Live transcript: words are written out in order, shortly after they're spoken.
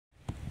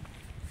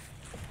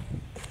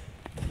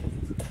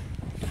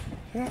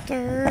I'm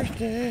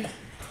thirsty.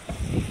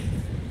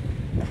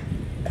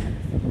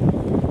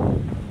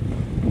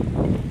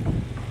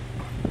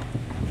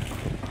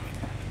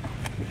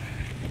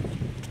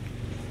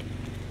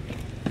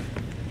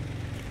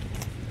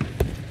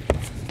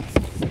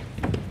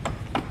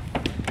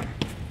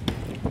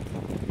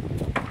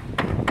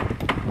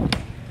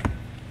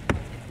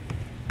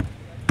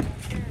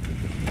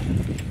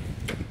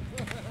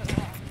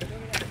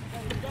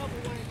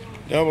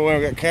 Double when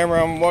I got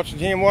camera, I'm watching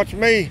him watching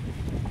me.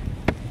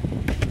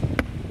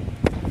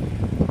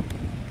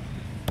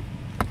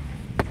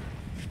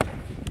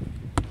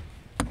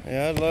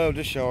 Yeah, I love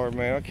this yard,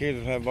 man. Our kids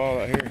will have a ball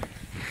out here.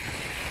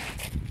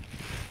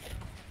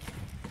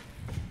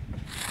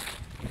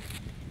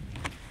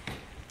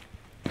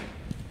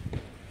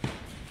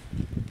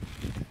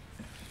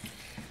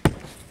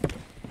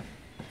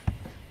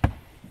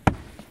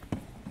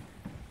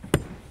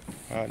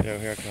 All right, Joe,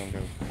 here I come, Joe.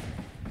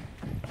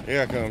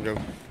 Here I come, Joe.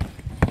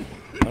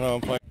 I know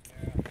I'm playing.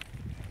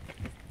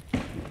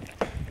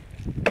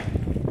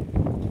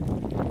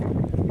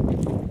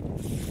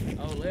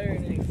 Oh,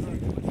 Larry,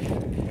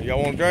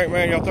 y'all want a drink,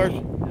 man? Y'all thirsty? I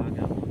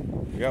got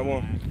one. You got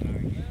one?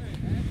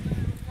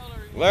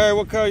 Larry,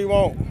 what color you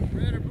want?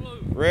 Red or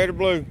blue? Red or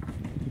blue?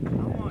 I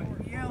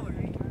want yellow.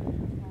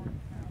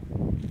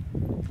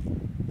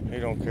 He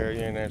don't care,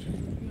 you ain't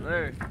answering.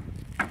 Larry.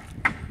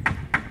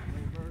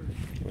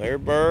 Larry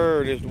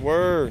Bird is the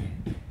word.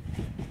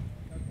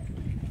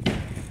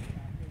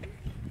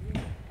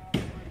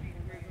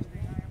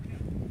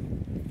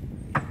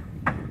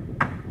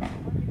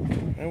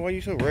 Man, why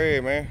you so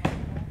red, man?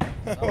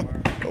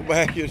 Go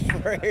back, you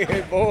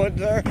red, boy,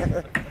 there.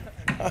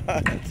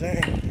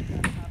 Dang.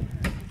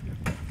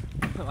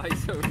 Why you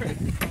so red?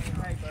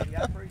 Hey, buddy,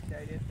 I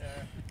appreciate it.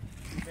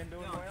 You been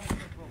doing well?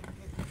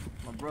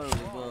 My brother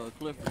was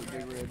Clifford, the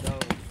big red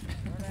dog.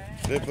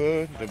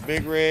 Clifford, the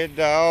big red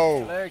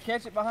dog. Larry,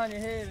 catch it behind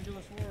your head and do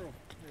a swirl.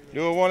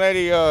 Do a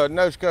 180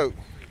 no scope.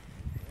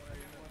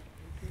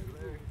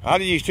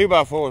 I'd use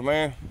 2x4s,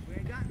 man. We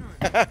ain't got none.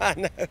 I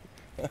know.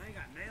 I ain't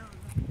got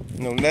nails.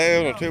 No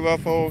nails, no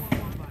 2x4s.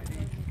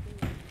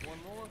 One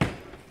more?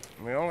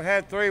 We only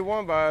had 3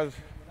 1-bys.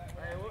 Hey,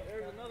 well,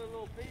 there's another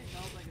little piece. I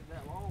don't think it's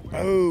that long.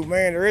 Oh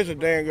man, there is a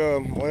dang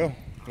well,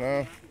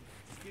 no.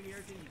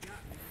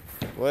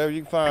 Whatever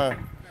you can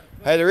find.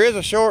 Hey, there is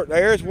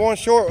there's one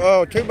short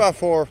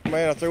 2x4,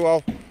 man, I threw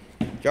off.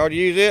 Y'all to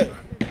use it?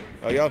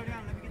 Oh, y'all,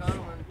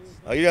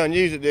 you done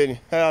used it, didn't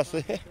you? I see.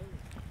 That's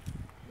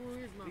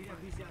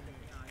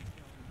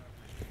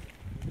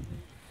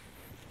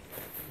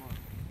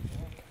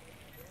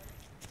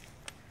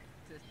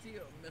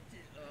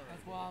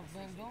why I've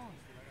been going.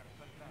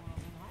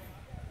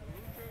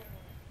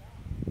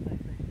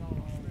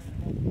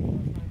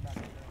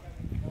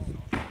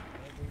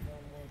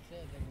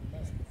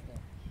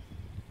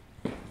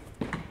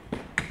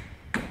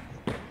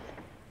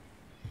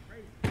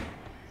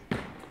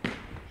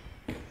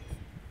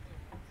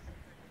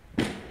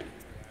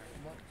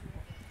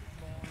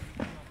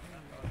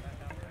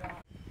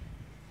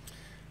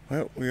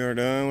 Well, we are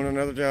done with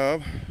another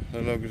job. The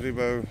little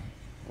gazebo,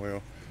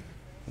 well,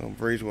 little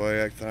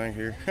breezeway act thing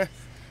here.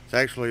 It's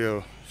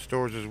actually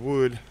stores as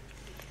wood,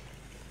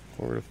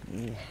 or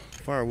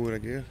firewood, I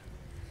guess.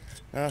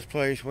 Nice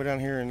place. Way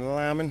down here in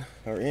Lyman,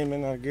 or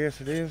Inman, I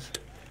guess it is.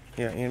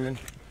 Yeah, Inman.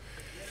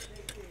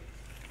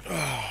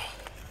 Oh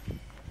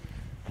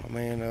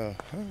man,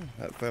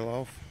 that fell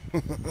off. Oh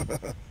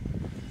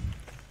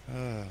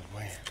man.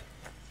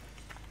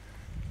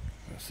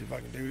 Let's see if I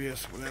can do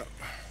this without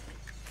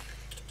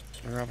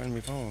dropping my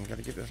phone. Got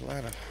to get this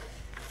ladder.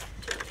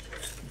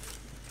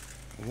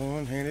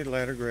 One-handed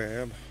ladder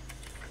grab.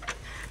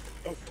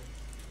 Oh,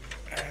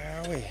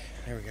 owie.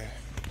 There we go.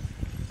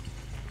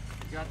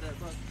 You got that,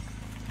 bud?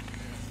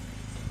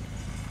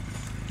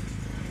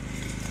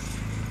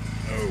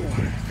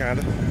 Oh,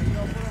 kinda.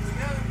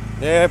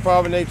 Yeah,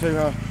 probably need to,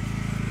 huh?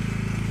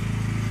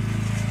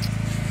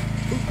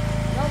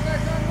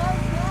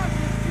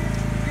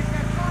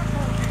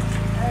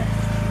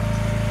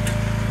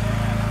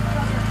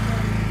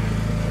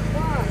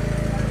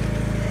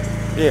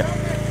 Yeah.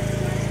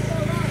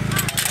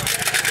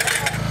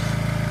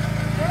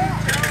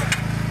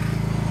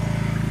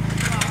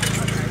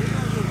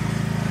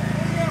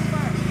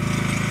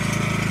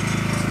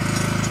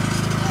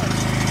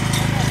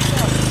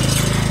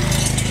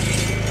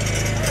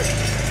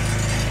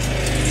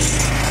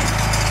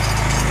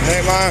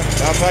 Ain't mine.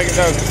 I'll take it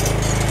though.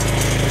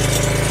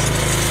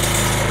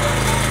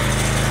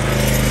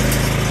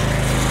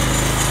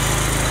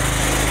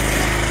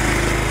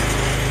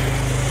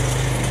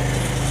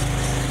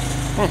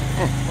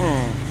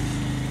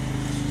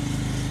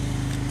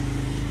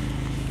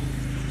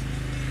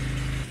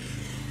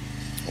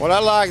 What I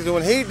like is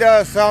when he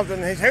does something,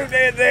 he's, who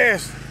did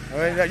this?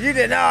 Well, you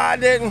didn't know, I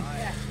didn't.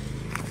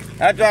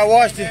 After I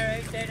watched it.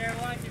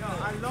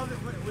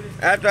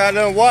 After I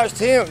done watched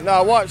him, no,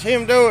 I watched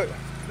him do it.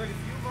 But if you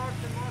mark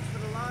for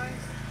the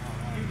lines,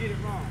 you did it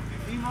wrong.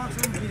 If he marks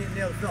them, he didn't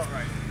nail the felt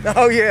right.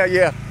 Oh yeah,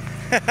 yeah.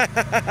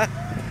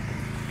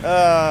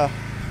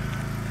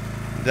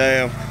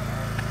 Damn.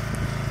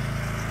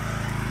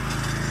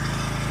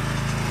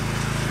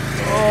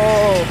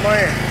 Oh,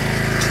 man.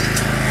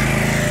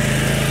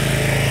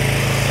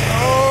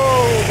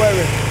 Oh,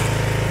 baby.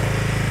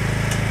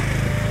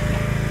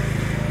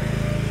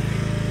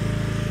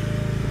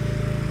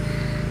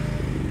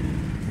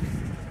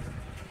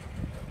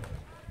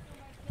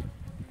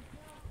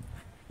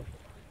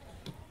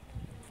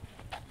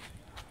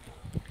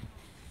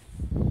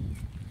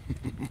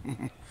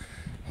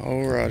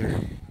 Oh, Roger.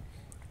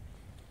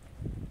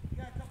 You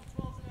got a couple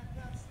 12s in that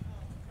cuts.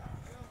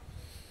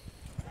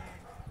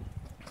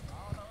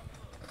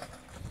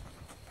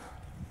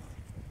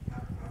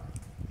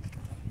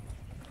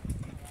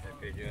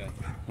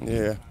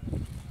 Yeah.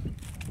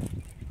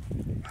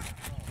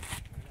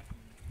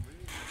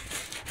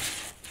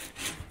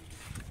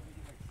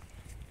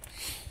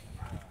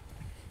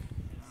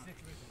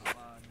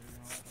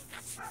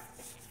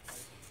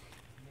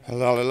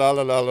 La la la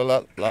la la la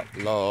la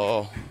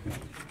la.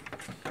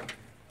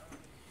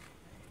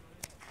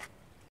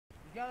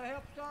 You gotta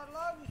help start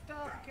loading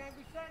stuff. You can't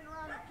be sitting